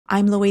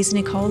I'm Louisa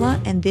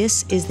Nicola, and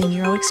this is the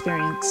Neuro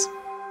Experience.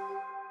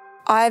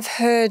 I've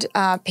heard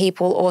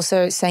people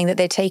also saying that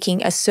they're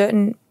taking a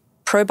certain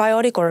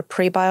probiotic or a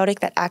prebiotic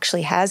that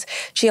actually has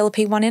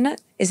GLP-1 in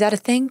it. Is that a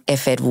thing?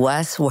 If it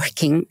was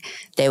working,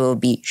 there will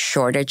be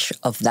shortage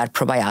of that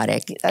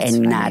probiotic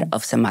not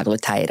of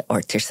semaglutide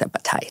or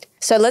tirzepatide.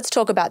 So let's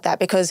talk about that,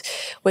 because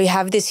we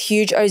have this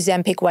huge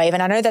Ozempic wave,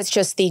 and I know that's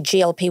just the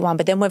GLP-1,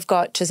 but then we've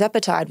got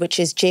tirzepatide, which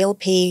is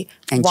GLP-1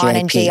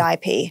 and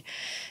GIP.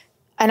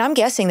 And I'm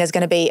guessing there's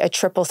going to be a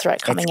triple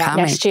threat coming out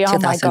next year. Oh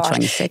my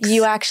gosh.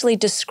 You actually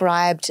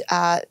described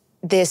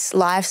this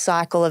life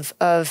cycle of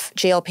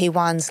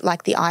GLP-1s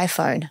like the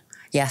iPhone.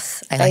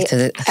 Yes, I like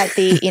to. At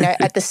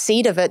the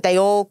seed of it, they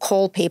all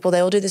call people,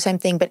 they all do the same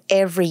thing, but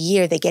every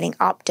year they're getting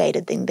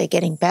updated, they're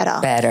getting better.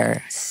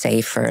 Better,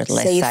 safer,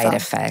 less side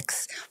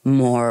effects,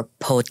 more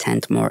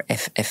potent, more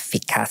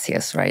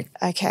efficacious, right?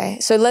 Okay,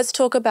 so let's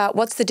talk about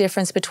what's the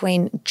difference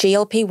between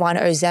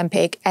GLP-1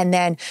 Ozempic and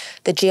then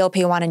the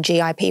GLP-1 and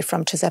GIP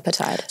from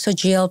tirzepatide. So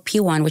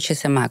GLP-1, which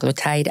is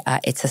semaglutide,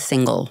 it's a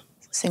single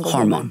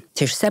hormone.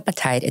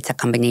 Tirzepatide, it's a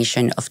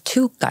combination of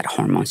two gut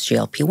hormones,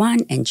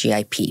 GLP-1 and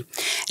GIP.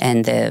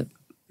 And the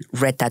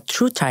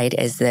retatrutide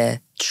is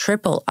the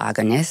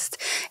triple-agonist,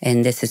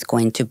 and this is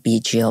going to be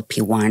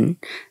GLP-1,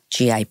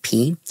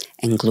 GIP,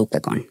 and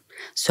Glucagon.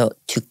 So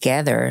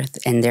together,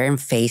 and they're in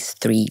phase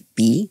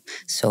 3B,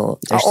 so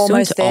they're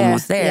almost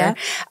there.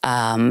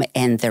 Yeah.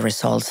 And the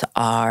results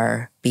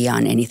are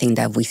beyond anything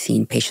that we see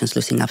in patients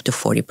losing up to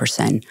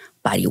 40%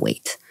 body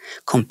weight,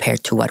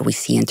 compared to what we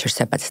see in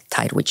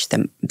tirzepatide, which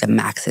the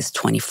max is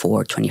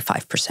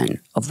 24-25%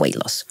 of weight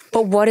loss.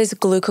 But what is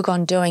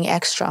glucagon doing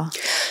extra?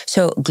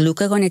 So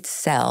glucagon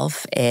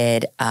itself,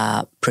 it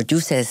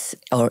produces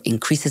or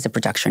increases the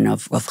production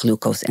of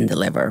glucose in the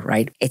liver,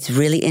 right? It's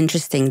really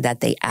interesting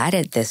that they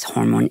added this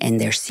hormone and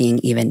they're seeing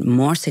even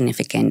more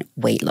significant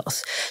weight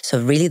loss.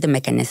 So really the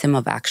mechanism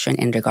of action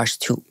in regards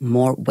to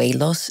more weight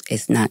loss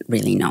is not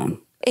really known.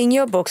 In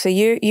your book, so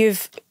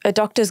you've a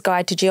doctor's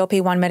guide to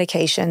GLP-1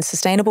 medication,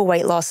 sustainable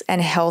weight loss,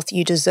 and health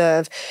you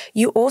deserve.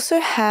 You also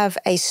have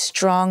a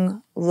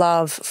strong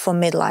love for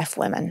midlife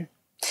women.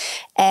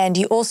 And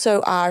you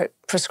also are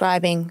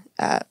prescribing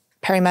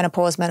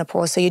perimenopause,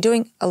 menopause. So you're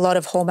doing a lot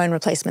of hormone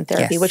replacement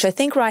therapy, which I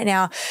think right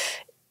now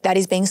that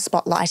is being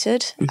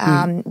spotlighted.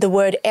 Mm-hmm. The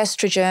word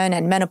estrogen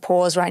and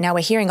menopause right now, we're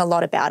hearing a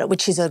lot about it,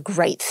 which is a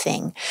great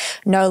thing.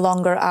 No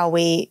longer are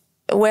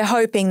we're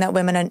hoping that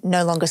women are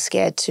no longer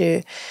scared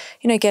to,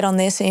 get on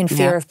this in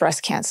fear of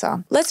breast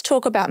cancer. Let's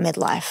talk about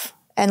midlife,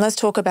 and let's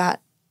talk about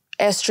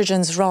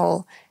estrogen's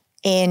role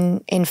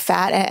in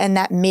fat and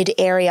that mid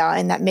area,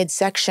 in that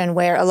midsection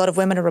where a lot of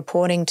women are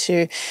reporting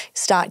to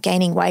start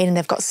gaining weight and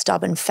they've got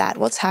stubborn fat.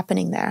 What's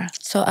happening there?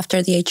 So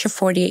after the age of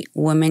 40,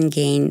 women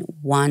gain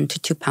 1 to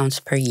 2 pounds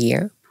per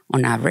year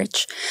on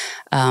average.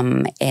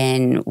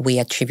 And we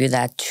attribute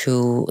that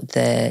to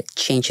the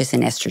changes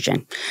in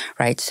estrogen,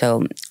 right?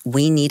 So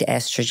we need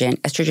estrogen.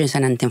 Estrogen is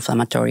an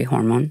anti-inflammatory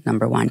hormone,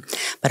 number one,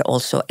 but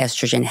also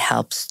estrogen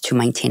helps to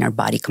maintain our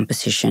body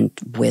composition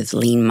with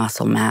lean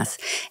muscle mass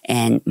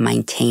and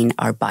maintain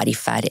our body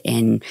fat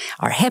in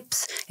our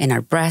hips and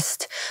our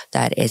breast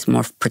that is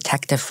more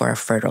protective for our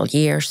fertile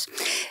years.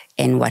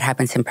 And what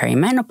happens in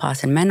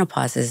perimenopause and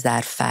menopause is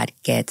that fat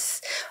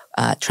gets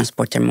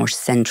transported more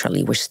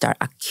centrally. We start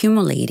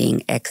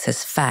accumulating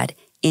excess fat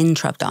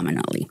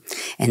intra-abdominally.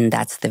 And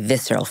that's the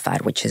visceral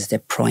fat, which is the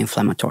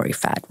pro-inflammatory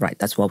fat, right?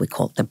 That's what we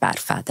call the bad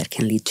fat that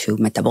can lead to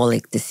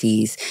metabolic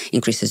disease,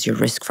 increases your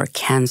risk for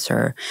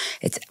cancer.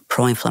 It's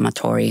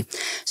pro-inflammatory.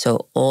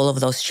 So all of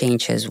those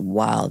changes,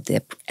 while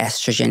the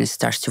estrogen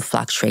starts to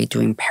fluctuate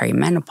during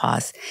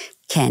perimenopause,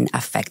 can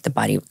affect the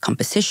body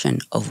composition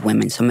of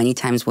women. So many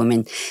times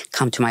women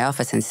come to my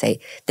office and say,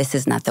 this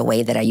is not the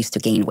way that I used to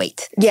gain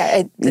weight.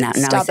 Yeah. Now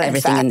it's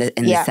everything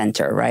in the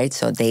center, right?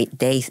 So they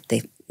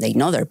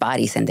know their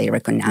bodies and they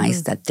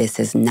recognize that this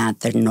is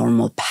not the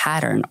normal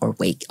pattern of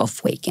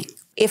waking.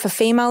 If a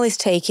female is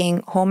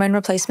taking hormone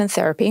replacement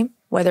therapy,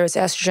 whether it's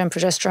estrogen,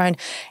 progesterone,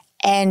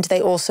 and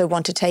they also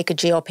want to take a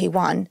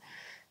GLP-1,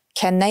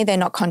 can they're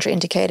not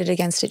contraindicated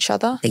against each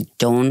other? They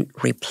don't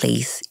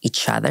replace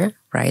each other,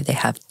 right? They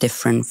have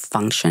different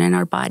function in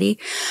our body,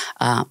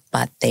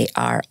 but they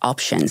are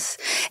options.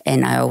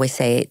 And I always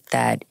say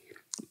that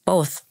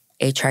both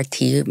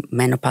HRT,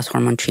 menopause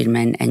hormone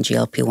treatment, and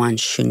GLP-1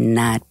 should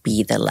not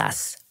be the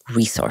last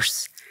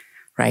resource,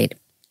 right?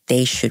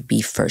 They should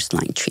be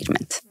first-line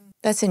treatment.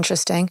 That's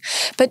interesting.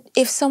 But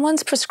if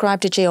someone's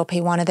prescribed a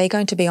GLP-1, are they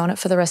going to be on it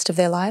for the rest of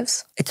their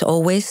lives? It's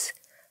always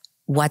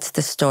what's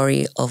the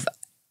story of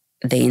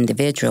the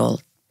individual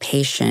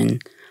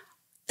patient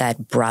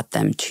that brought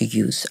them to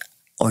use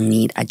or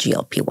need a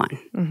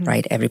GLP-1,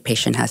 right? Every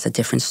patient has a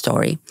different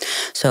story.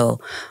 So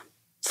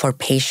for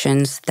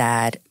patients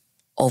that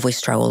always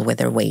struggle with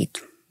their weight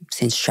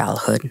since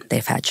childhood,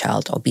 they've had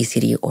child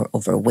obesity or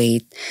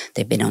overweight,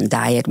 they've been on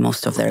diet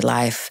most of their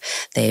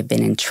life, they've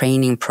been in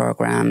training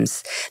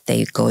programs,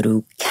 they go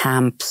to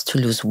camps to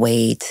lose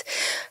weight,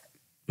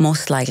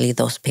 most likely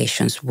those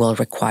patients will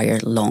require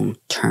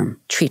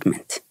long-term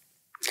treatment.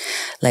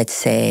 Let's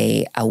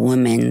say a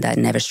woman that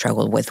never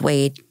struggled with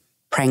weight,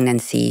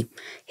 pregnancy,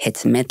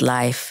 hits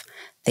midlife,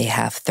 they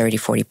have 30,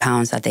 40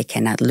 pounds that they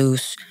cannot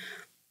lose.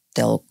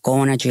 They'll go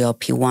on a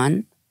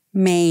GLP-1.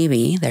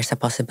 Maybe there's a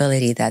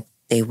possibility that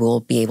they will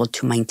be able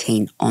to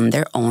maintain on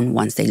their own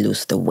once they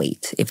lose the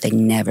weight, if they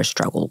never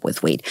struggled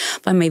with weight.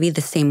 But maybe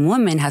the same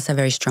woman has a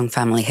very strong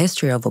family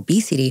history of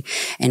obesity,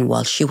 and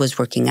while she was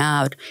working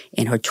out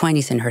in her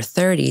 20s and her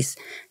 30s,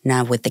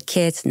 now with the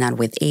kids, not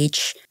with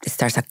age,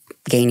 starts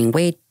gaining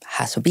weight,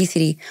 has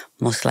obesity,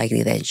 most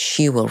likely that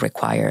she will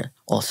require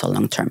also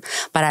long-term.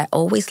 But I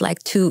always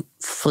like to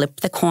flip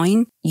the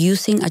coin.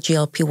 Using a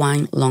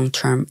GLP-1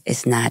 long-term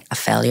is not a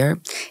failure,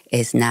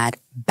 is not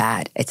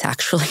bad. It's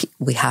actually,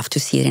 we have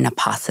to see it in a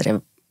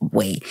positive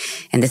way.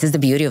 And this is the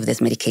beauty of these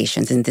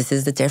medications. And this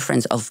is the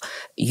difference of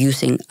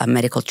using a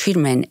medical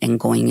treatment and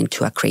going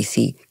into a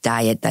crazy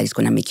diet that is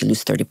going to make you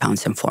lose 30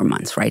 pounds in 4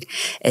 months, right?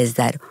 Is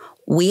that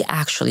we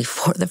actually,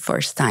 for the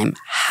first time,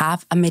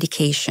 have a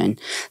medication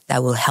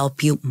that will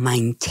help you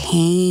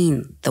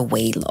maintain the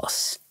weight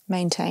loss.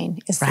 Maintain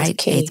is the right?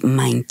 key. It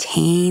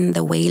maintain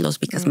the weight loss,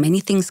 because many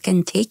things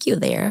can take you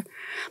there,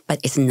 but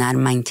it's not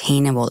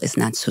maintainable, it's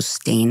not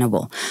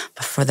sustainable.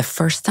 But for the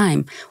first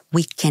time,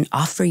 we can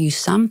offer you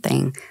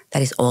something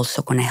that is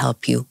also going to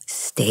help you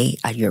stay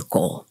at your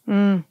goal.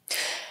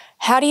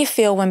 How do you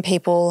feel when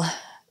people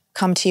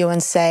come to you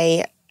and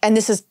say, and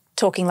this is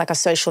talking like a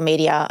social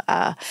media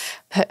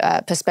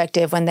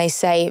perspective, when they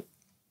say,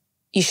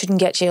 you shouldn't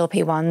get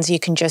GLP-1s, you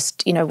can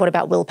just, what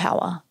about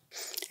willpower?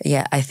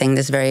 Yeah, I think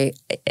it's very,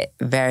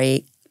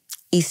 very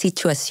easy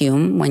to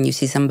assume when you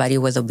see somebody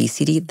with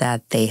obesity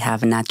that they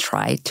have not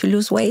tried to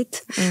lose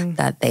weight,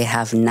 that they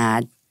have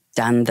not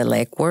done the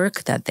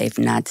legwork, that they've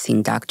not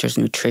seen doctors,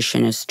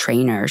 nutritionists,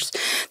 trainers.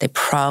 They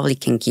probably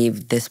can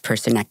give this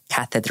person a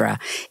cathedra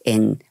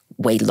in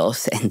weight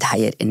loss and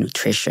diet and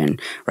nutrition,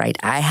 right?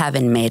 I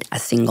haven't met a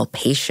single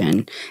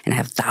patient, and I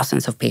have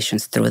thousands of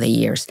patients through the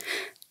years,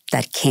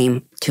 that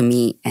came to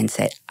me and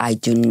said, I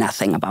do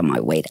nothing about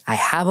my weight. I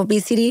have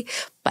obesity,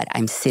 but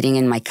I'm sitting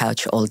in my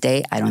couch all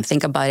day. I don't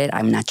think about it.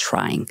 I'm not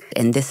trying.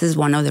 And this is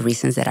one of the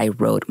reasons that I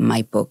wrote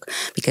my book,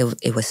 because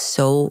it was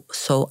so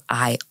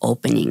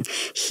eye-opening,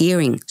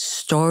 hearing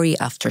story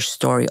after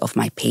story of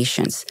my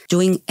patients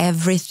doing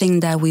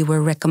everything that we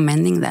were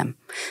recommending them.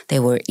 They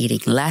were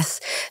eating less.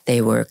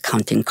 They were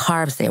counting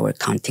carbs. They were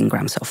counting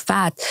grams of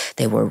fat.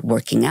 They were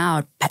working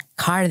out,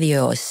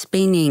 cardio,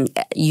 spinning,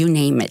 you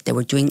name it. They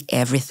were doing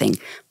everything,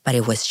 but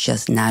it was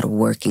just not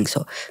working.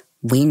 So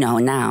we know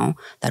now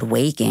that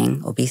weight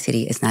gain,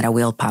 obesity, is not a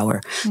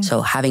willpower.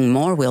 So having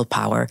more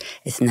willpower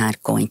is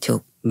not going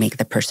to make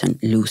the person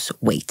lose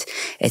weight.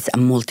 It's a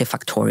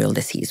multifactorial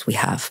disease. We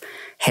have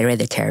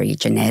hereditary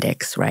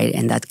genetics, right?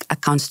 And that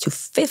accounts to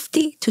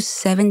 50 to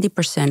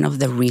 70% of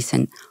the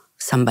reason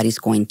somebody's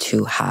going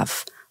to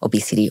have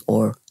obesity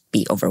or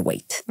be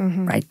overweight,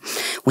 right?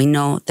 We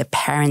know the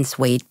parents'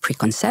 weight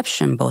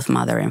preconception, both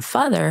mother and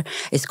father,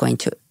 is going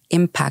to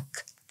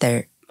impact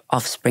their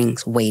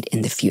offspring's weight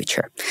in the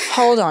future.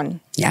 Hold on.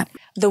 Yeah.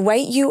 The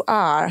weight you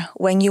are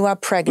when you are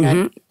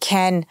pregnant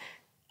can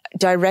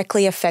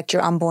directly affect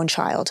your unborn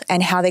child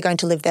and how they're going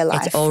to live their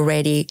life. It's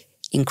already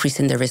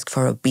increasing the risk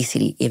for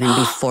obesity even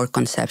before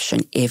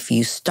conception if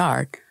you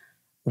start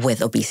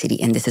with obesity.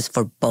 And this is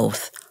for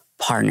both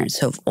partners.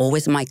 So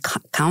always my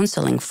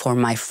counseling for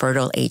my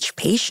fertile age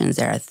patients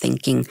that are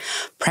thinking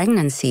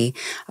pregnancy,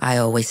 I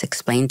always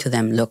explain to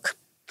them, look,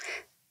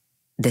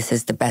 this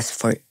is the best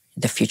for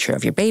the future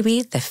of your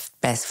baby, the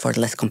best for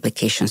less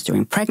complications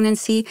during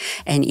pregnancy,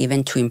 and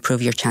even to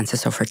improve your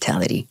chances of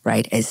fertility,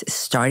 right? Is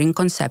starting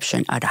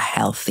conception at a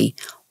healthy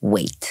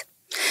weight.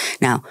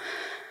 Now,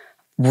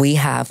 we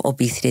have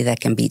obesity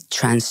that can be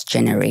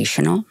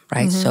transgenerational,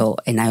 right? So,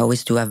 and I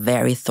always do a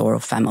very thorough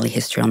family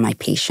history on my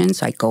patients.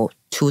 So I go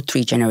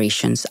 2-3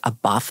 generations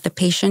above the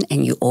patient,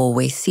 and you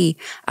always see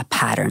a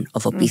pattern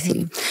of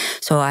obesity.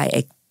 So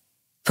I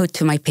put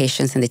to my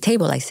patients on the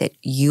table, I said,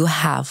 you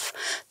have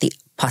the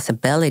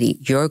possibility,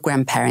 your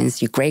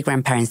grandparents, your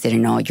great-grandparents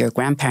didn't know, your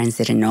grandparents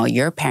didn't know,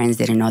 your parents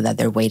didn't know that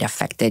their weight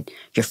affected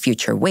your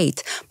future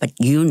weight, but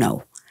you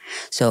know.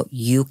 So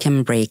you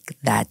can break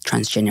that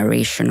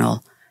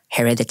transgenerational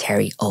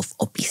hereditary of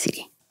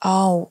obesity.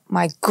 Oh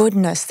my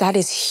goodness, that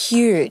is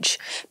huge,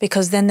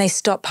 because then they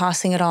stop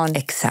passing it on.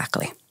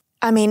 Exactly.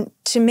 I mean,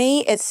 to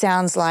me, it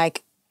sounds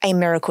like a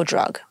miracle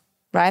drug,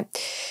 right?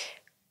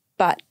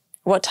 But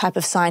what type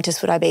of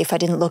scientist would I be if I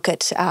didn't look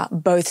at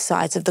both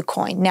sides of the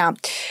coin? Now,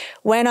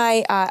 when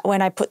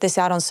I put this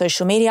out on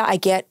social media, I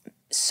get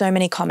so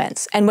many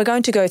comments, and we're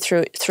going to go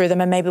through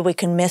them, and maybe we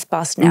can myth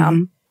bust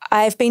now.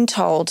 I've been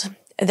told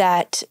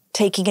that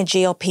taking a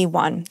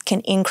GLP-1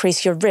 can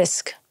increase your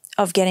risk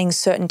of getting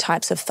certain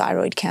types of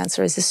thyroid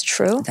cancer. Is this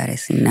true? That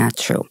is not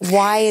true.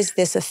 Why is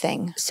this a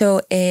thing?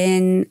 So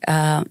in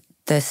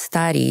the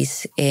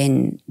studies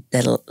in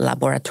the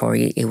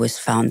laboratory, it was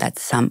found that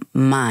some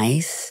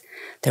mice,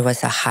 there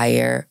was a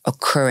higher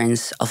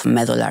occurrence of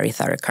medullary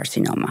thyroid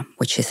carcinoma,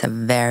 which is a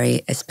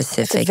very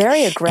specific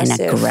very aggressive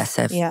and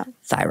aggressive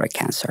thyroid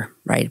cancer,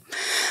 right?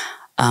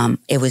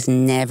 It was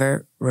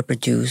never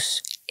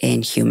reproduced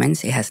in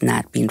humans. It has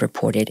not been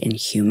reported in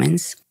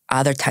humans.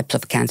 Other types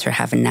of cancer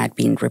have not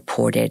been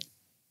reported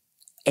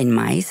in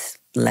mice,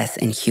 less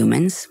in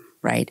humans,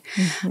 right?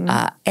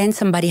 And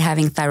somebody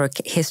having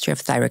history of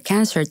thyroid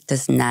cancer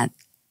does not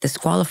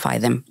disqualify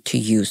them to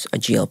use a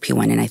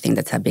GLP-1. And I think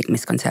that's a big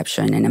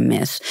misconception and a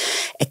myth,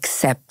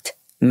 except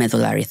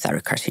medullary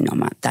thyroid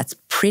carcinoma. That's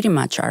pretty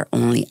much our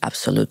only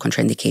absolute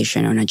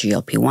contraindication on a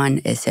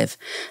GLP-1 is if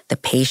the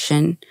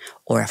patient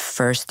or a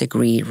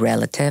first-degree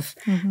relative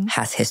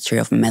has history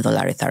of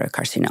medullary thyroid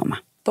carcinoma.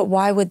 But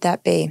why would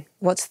that be?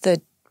 What's the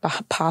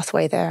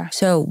pathway there?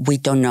 So we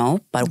don't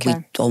know, but we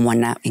don't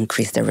want to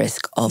increase the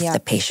risk of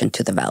the patient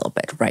to develop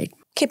it, right?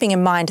 Keeping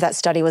in mind that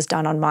study was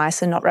done on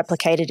mice and not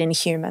replicated in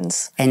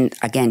humans. And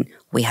again,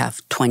 we have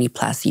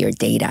 20-plus year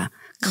data,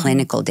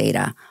 clinical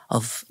data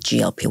of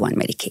GLP-1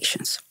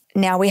 medications.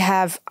 Now we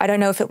have, I don't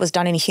know if it was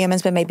done in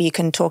humans, but maybe you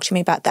can talk to me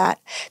about that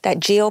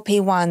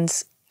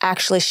GLP-1s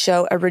actually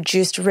show a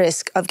reduced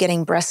risk of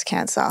getting breast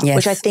cancer,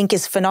 which I think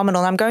is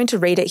phenomenal. I'm going to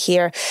read it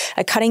here.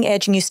 A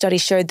cutting-edge new study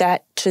showed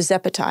that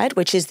tirzepatide,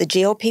 which is the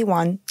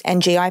GLP-1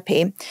 and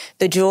GIP,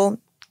 the dual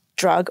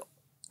drug,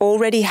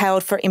 already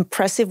held for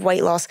impressive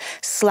weight loss,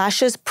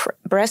 slashes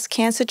breast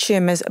cancer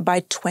tumors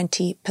by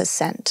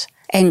 20%.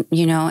 And,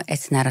 you know,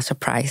 it's not a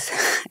surprise.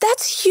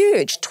 That's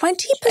huge,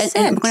 20%.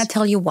 And I'm going to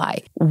tell you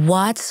why.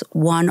 What's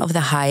one of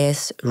the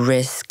highest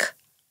risk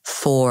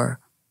for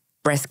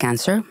breast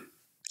cancer?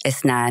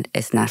 It's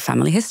not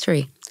family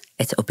history.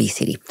 It's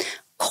obesity.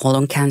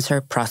 Colon cancer,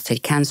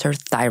 prostate cancer,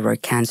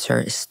 thyroid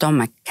cancer,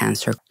 stomach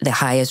cancer. The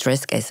highest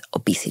risk is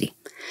obesity.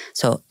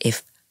 So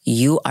if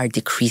you are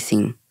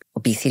decreasing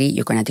obesity,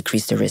 you're going to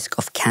decrease the risk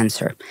of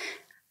cancer.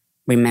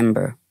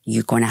 Remember,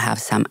 you're going to have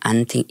some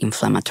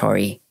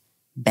anti-inflammatory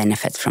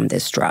benefits from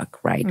this drug,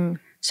 right?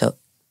 So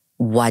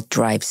what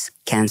drives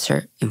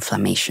cancer?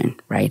 Inflammation,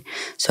 right?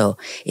 So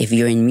if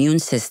your immune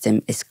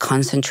system is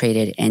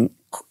concentrated in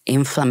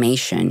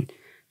inflammation,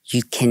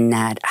 you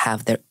cannot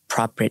have the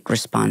proper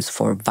response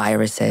for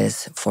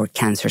viruses, for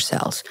cancer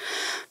cells.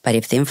 But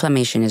if the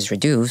inflammation is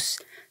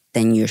reduced,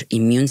 then your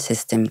immune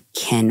system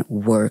can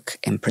work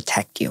and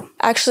protect you.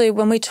 Actually,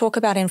 when we talk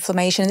about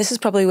inflammation, this is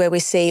probably where we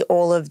see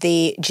all of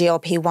the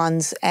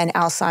GLP-1s and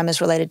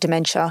Alzheimer's-related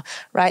dementia,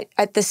 right?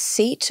 At the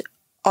seat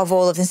of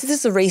all of this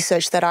is the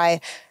research that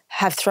I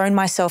have thrown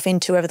myself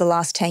into over the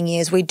last 10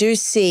 years. We do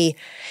see,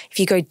 if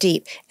you go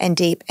deep and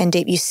deep and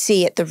deep, you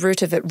see at the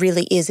root of it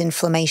really is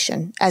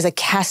inflammation as a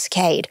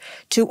cascade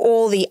to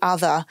all the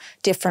other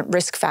different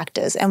risk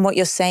factors. And what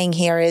you're saying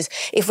here is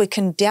if we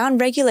can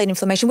downregulate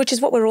inflammation, which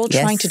is what we're all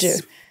trying to do.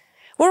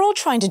 We're all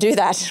trying to do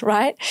that,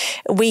 right?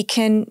 We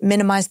can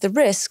minimize the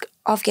risk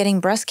of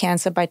getting breast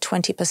cancer by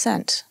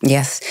 20%.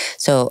 Yes.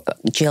 So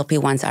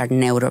GLP-1s are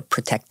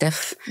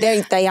neuroprotective. They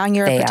are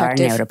neuroprotective.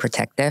 They are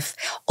neuroprotective.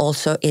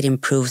 Also, it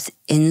improves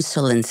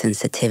insulin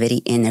sensitivity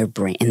in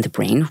the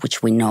brain,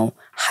 which we know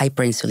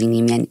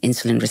hyperinsulinemia and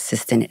insulin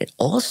resistant. It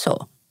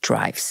also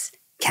drives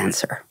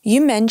cancer. You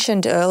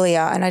mentioned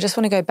earlier, and I just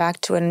want to go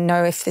back to it and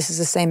know if this is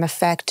the same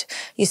effect.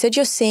 You said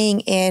you're seeing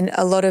in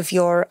a lot of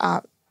your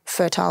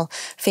fertile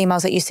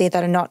females that you see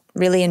that are not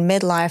really in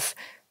midlife,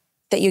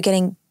 that you're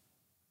getting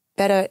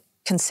better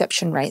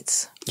conception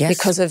rates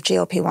because of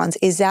GLP-1s.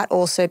 Is that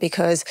also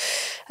because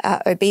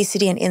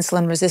obesity and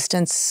insulin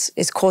resistance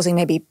is causing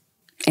maybe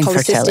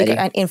infertility?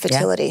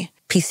 Infertility. Yeah.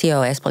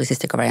 PCOS,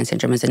 polycystic ovarian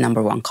syndrome, is the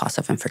 #1 cause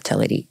of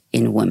infertility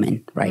in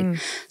women, right?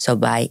 So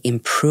by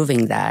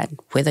improving that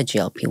with a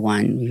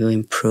GLP-1, you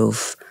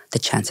improve the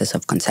chances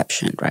of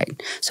conception,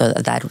 right? So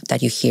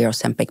that you hear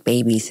Ozempic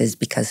babies is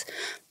because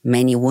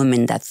many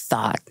women that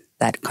thought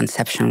that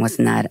conception was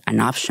not an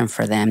option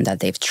for them, that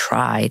they've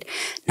tried,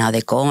 now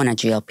they go on a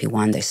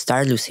GLP-1, they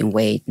start losing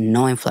weight,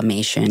 no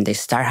inflammation, they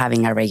start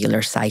having a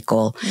regular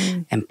cycle,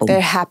 and boom.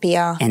 They're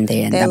happier. And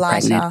they end up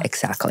pregnant.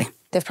 Exactly.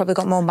 They've probably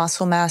got more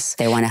muscle mass.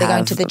 They want to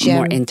have to the gym.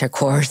 more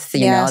intercourse,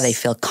 you know, they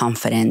feel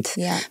confident,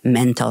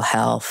 mental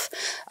health,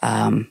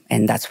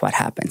 and that's what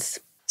happens.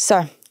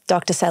 So,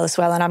 Dr.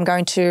 Salas-Whalen, I'm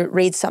going to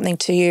read something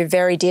to you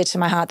very dear to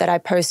my heart that I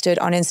posted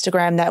on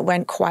Instagram that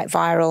went quite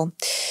viral.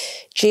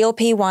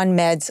 GLP-1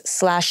 meds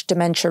slash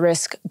dementia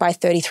risk by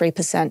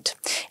 33%.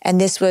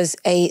 And this was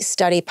a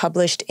study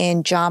published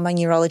in JAMA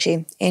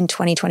Neurology in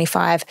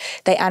 2025.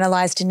 They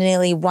analyzed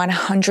nearly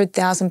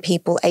 100,000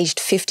 people aged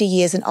 50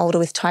 years and older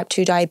with type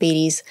 2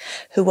 diabetes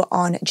who were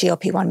on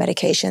GLP-1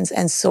 medications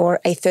and saw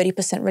a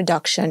 30%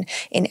 reduction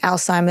in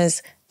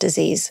Alzheimer's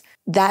disease.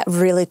 That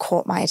really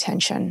caught my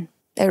attention.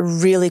 It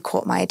really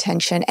caught my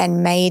attention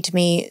and made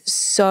me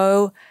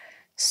so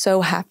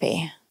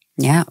happy.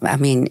 Yeah, I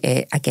mean,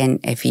 again,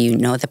 if you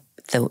know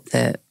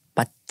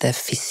the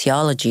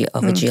physiology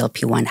of a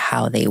GLP-1,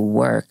 how they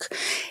work,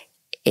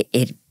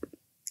 it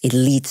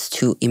leads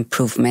to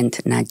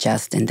improvement, not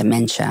just in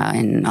dementia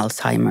and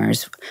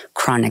Alzheimer's,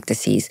 chronic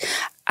disease.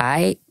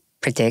 I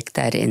predict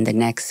that in the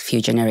next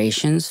few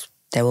generations,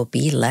 there will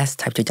be less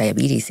type 2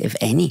 diabetes, if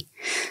any,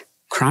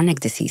 chronic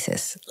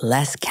diseases,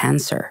 less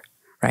cancer,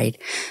 right?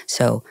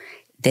 So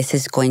this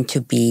is going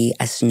to be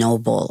a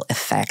snowball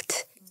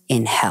effect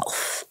in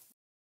health.